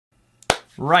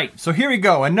Right, so here we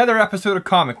go, another episode of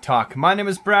Comic Talk. My name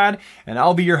is Brad, and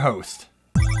I'll be your host.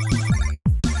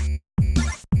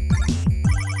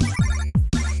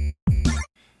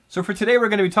 So for today, we're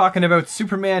going to be talking about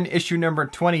Superman issue number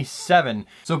 27.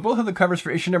 So both of the covers for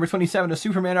issue number 27 of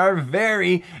Superman are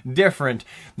very different.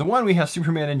 The one we have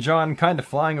Superman and John kind of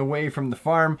flying away from the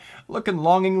farm, looking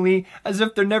longingly as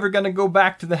if they're never going to go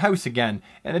back to the house again.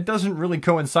 And it doesn't really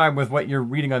coincide with what you're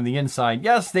reading on the inside.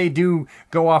 Yes, they do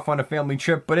go off on a family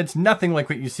trip, but it's nothing like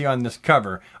what you see on this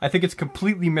cover. I think it's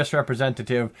completely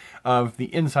misrepresentative of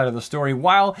the inside of the story,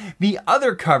 while the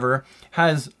other cover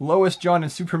has Lois, John,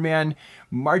 and Superman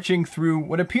marching through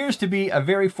what appears to be a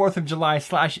very 4th of July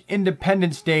 /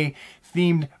 Independence Day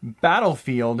themed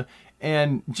battlefield,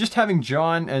 and just having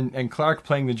John and Clark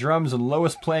playing the drums and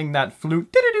Lois playing that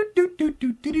flute.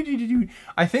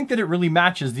 I think that it really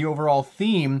matches the overall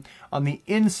theme on the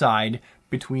inside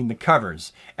between the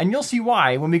covers, and you'll see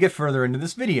why when we get further into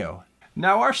this video.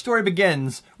 Now, our story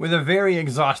begins with a very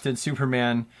exhausted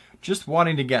Superman just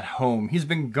wanting to get home. He's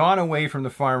been gone away from the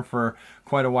farm for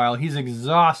quite a while. He's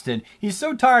exhausted. He's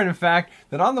so tired, in fact,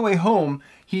 that on the way home,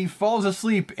 he falls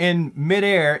asleep in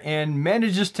midair and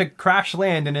manages to crash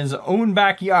land in his own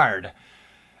backyard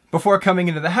before coming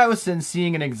into the house and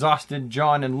seeing an exhausted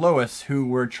John and Lois, who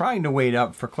were trying to wait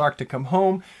up for Clark to come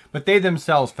home, but they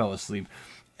themselves fell asleep.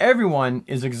 Everyone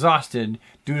is exhausted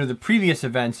due to the previous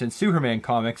events in Superman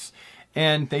comics,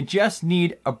 and they just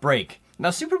need a break. Now,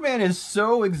 Superman is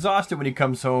so exhausted when he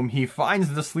comes home, he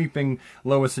finds the sleeping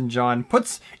Lois and John,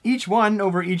 puts each one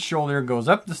over each shoulder, goes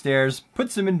up the stairs,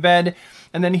 puts them in bed,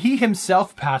 and then he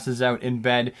himself passes out in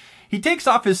bed. He takes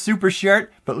off his super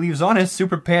shirt, but leaves on his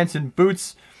super pants and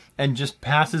boots, and just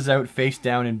passes out face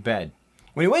down in bed.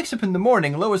 When he wakes up in the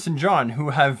morning, Lois and John, who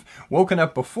have woken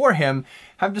up before him,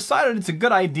 have decided it's a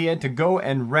good idea to go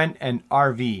and rent an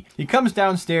RV. He comes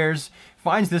downstairs,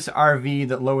 finds this RV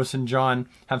that Lois and John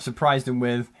have surprised him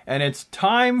with, and it's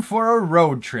time for a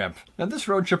road trip. Now, this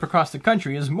road trip across the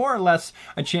country is more or less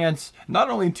a chance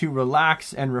not only to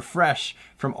relax and refresh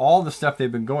from all the stuff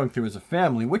they've been going through as a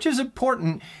family, which is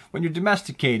important when you're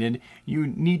domesticated. You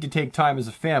need to take time as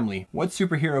a family. What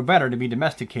superhero better to be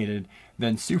domesticated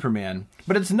than Superman?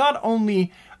 But it's not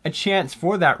only a chance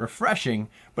for that refreshing,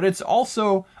 but it's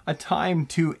also a time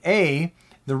to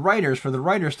the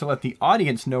writers to let the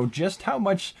audience know just how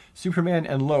much Superman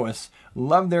and Lois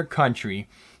love their country,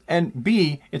 and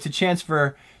B, it's a chance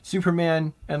for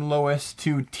Superman and Lois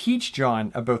to teach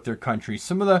John about their country,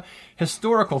 some of the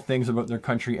historical things about their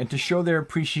country, and to show their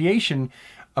appreciation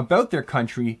about their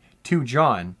country to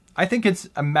John. I think it's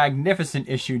a magnificent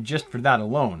issue just for that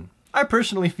alone. I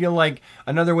personally feel like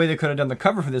another way they could have done the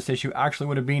cover for this issue actually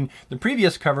would have been the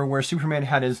previous cover where Superman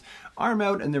had his arm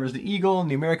out and there was the eagle and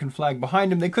the American flag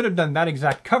behind him. They could have done that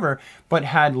exact cover, but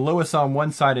had Lois on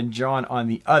one side and John on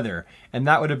the other. And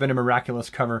that would have been a miraculous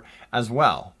cover as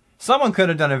well. Someone could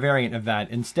have done a variant of that.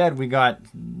 Instead, we got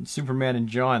Superman and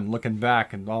John looking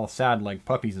back and all sad like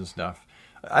puppies and stuff.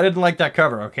 I didn't like that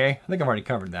cover, okay? I think I've already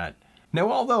covered that. Now,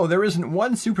 although there isn't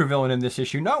one supervillain in this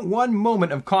issue, not one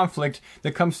moment of conflict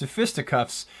that comes to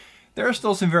fisticuffs, there are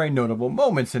still some very notable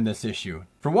moments in this issue.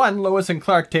 For one, Lois and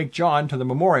Clark take John to the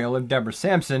memorial of Deborah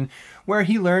Sampson, where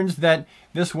he learns that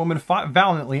this woman fought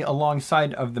valiantly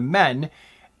alongside of the men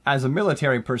as a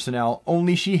military personnel,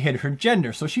 only she hid her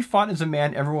gender. So she fought as a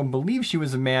man, everyone believed she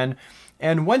was a man,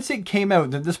 and once it came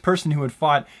out that this person who had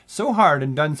fought so hard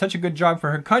and done such a good job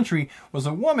for her country was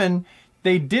a woman,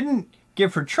 they didn't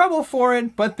give her trouble for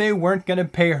it, but they weren't going to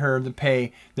pay her the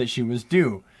pay that she was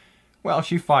due. Well,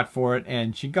 she fought for it,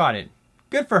 and she got it.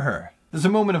 Good for her. There's a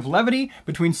moment of levity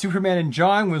between Superman and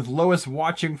John, with Lois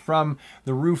watching from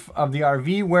the roof of the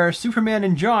RV, where Superman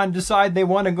and John decide they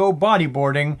want to go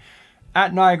bodyboarding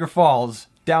at Niagara Falls,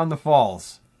 down the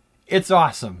falls. It's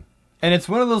awesome. And it's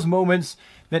one of those moments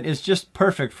that is just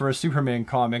perfect for a Superman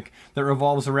comic that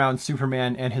revolves around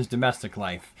Superman and his domestic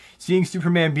life. Seeing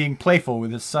Superman being playful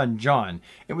with his son, John,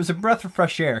 it was a breath of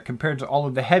fresh air compared to all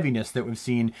of the heaviness that we've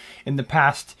seen in the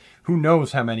past who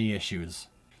knows how many issues.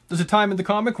 There's a time in the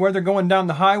comic where they're going down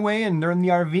the highway and they're in the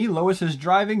RV. Lois is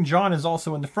driving, John is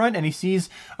also in the front, and he sees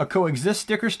a coexist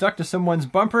sticker stuck to someone's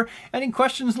bumper, and he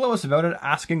questions Lois about it,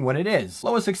 asking what it is.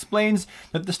 Lois explains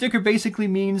that the sticker basically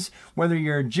means whether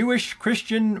you're Jewish,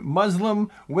 Christian,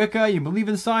 Muslim, Wicca, you believe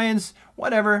in science,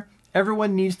 whatever,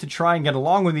 everyone needs to try and get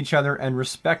along with each other and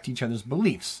respect each other's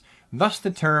beliefs. Thus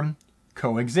the term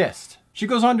coexist. She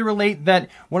goes on to relate that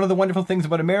one of the wonderful things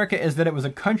about America is that it was a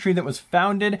country that was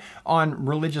founded on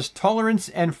religious tolerance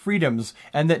and freedoms,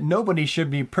 and that nobody should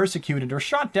be persecuted or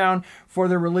shot down for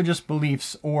their religious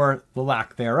beliefs or the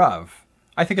lack thereof.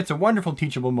 I think it's a wonderful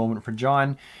teachable moment for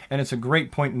John, and it's a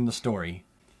great point in the story.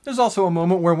 There's also a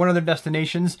moment where one of their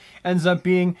destinations ends up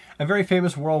being a very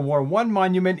famous World War I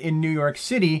monument in New York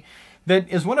City that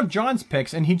is one of John's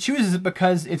picks, and he chooses it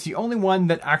because it's the only one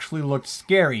that actually looked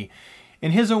scary.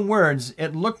 In his own words,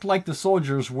 it looked like the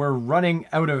soldiers were running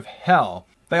out of hell.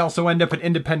 They also end up at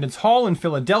Independence Hall in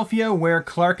Philadelphia, where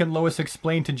Clark and Lois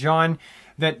explain to John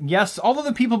that yes, although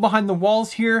the people behind the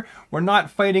walls here were not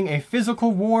fighting a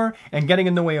physical war and getting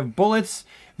in the way of bullets,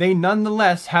 they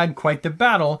nonetheless had quite the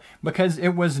battle, because it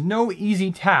was no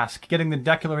easy task getting the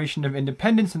Declaration of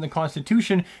Independence and the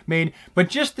Constitution made, but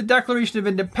just the Declaration of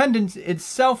Independence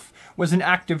itself was an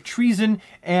act of treason,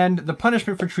 and the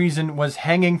punishment for treason was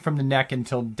hanging from the neck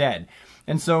until dead.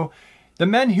 And so the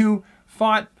men who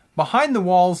fought behind the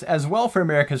walls as well for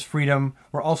America's freedom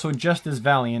were also just as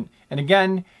valiant, and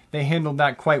again, they handled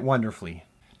that quite wonderfully.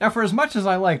 Now, for as much as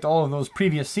I liked all of those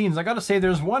previous scenes, I gotta say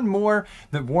there's one more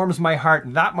that warms my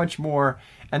heart that much more,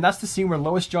 and that's the scene where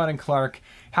Lois, John, and Clark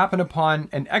happen upon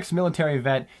an ex-military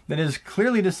vet that is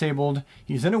clearly disabled.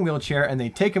 He's in a wheelchair, and they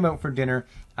take him out for dinner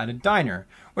at a diner,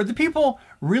 where the people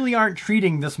really aren't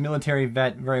treating this military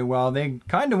vet very well. They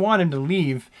kind of want him to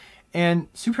leave, and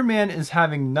Superman is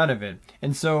having none of it.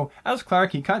 And so, as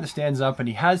Clark, he kind of stands up and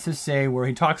he has his say where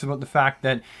he talks about the fact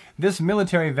that this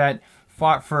military vet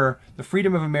fought for the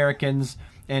freedom of Americans,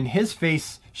 and his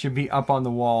face should be up on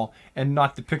the wall and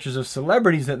not the pictures of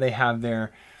celebrities that they have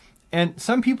there. And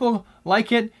some people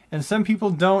like it and some people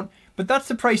don't, but that's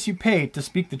the price you pay to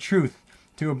speak the truth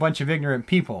to a bunch of ignorant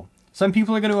people. Some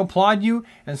people are going to applaud you,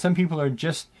 and some people are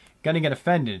just going to get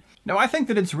offended. Now, I think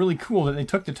that it's really cool that they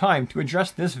took the time to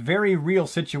address this very real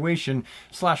situation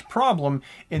 / problem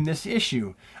in this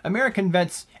issue. American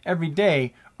vets every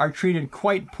day are treated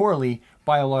quite poorly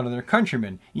by a lot of their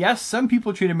countrymen. Yes, some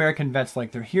people treat American vets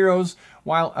like they're heroes,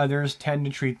 while others tend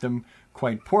to treat them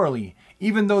quite poorly,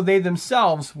 even though they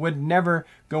themselves would never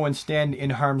go and stand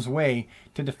in harm's way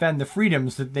to defend the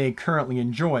freedoms that they currently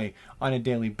enjoy on a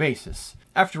daily basis.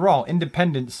 After all,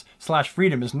 independence /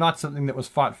 freedom is not something that was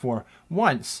fought for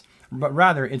once, but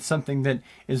rather it's something that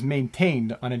is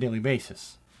maintained on a daily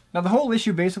basis. Now, the whole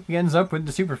issue basically ends up with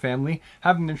the Super Family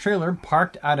having their trailer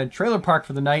parked at a trailer park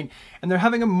for the night, and they're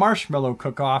having a marshmallow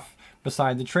cook-off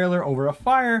beside the trailer over a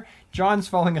fire. John's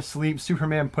falling asleep,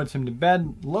 Superman puts him to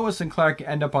bed, Lois and Clark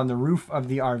end up on the roof of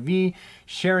the RV,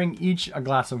 sharing each a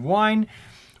glass of wine,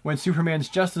 when Superman's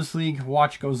Justice League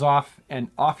watch goes off, and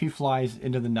off he flies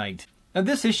into the night. Now,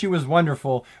 this issue is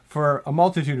wonderful for a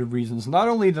multitude of reasons. Not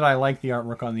only did I like the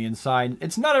artwork on the inside,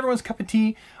 it's not everyone's cup of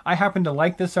tea. I happen to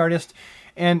like this artist,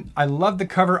 and I love the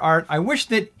cover art. I wish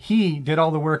that he did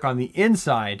all the work on the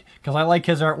inside, because I like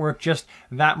his artwork just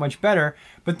that much better.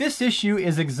 But this issue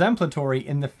is exemplary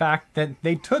in the fact that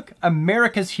they took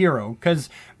America's hero, because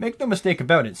make no mistake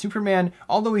about it, Superman,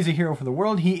 although he's a hero for the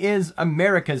world, he is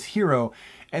America's hero.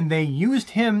 And they used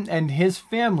him and his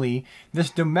family, this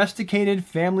domesticated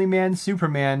family man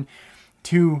Superman,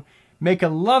 to make a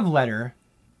love letter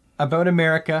about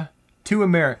America to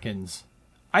Americans.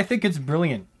 I think it's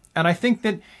brilliant. And I think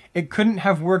that it couldn't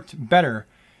have worked better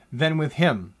than with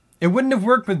him. It wouldn't have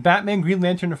worked with Batman, Green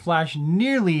Lantern, or Flash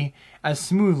nearly as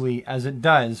smoothly as it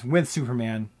does with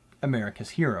Superman,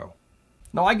 America's hero.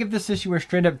 Now, I give this issue a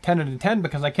straight up 10 out of 10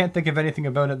 because I can't think of anything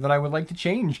about it that I would like to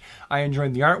change. I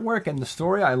enjoyed the artwork and the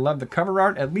story. I love the cover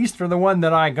art, at least for the one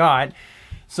that I got.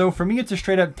 So for me, it's a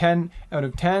straight up 10 out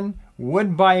of 10.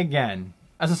 Would buy again.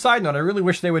 As a side note, I really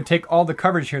wish they would take all the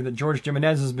coverage here that George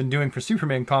Jimenez has been doing for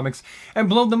Superman comics and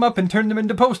blow them up and turn them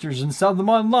into posters and sell them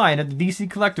online at the DC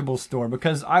Collectibles store,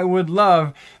 because I would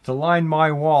love to line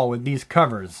my wall with these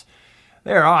covers.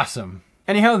 They're awesome.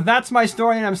 Anyhow, that's my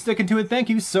story and I'm sticking to it. Thank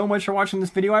you so much for watching this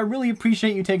video. I really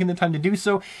appreciate you taking the time to do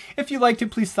so. If you liked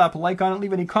it, please slap a like on it.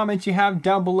 Leave any comments you have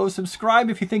down below. Subscribe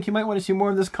if you think you might want to see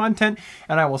more of this content.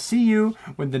 And I will see you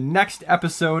with the next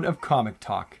episode of Comic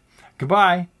Talk.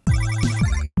 Goodbye.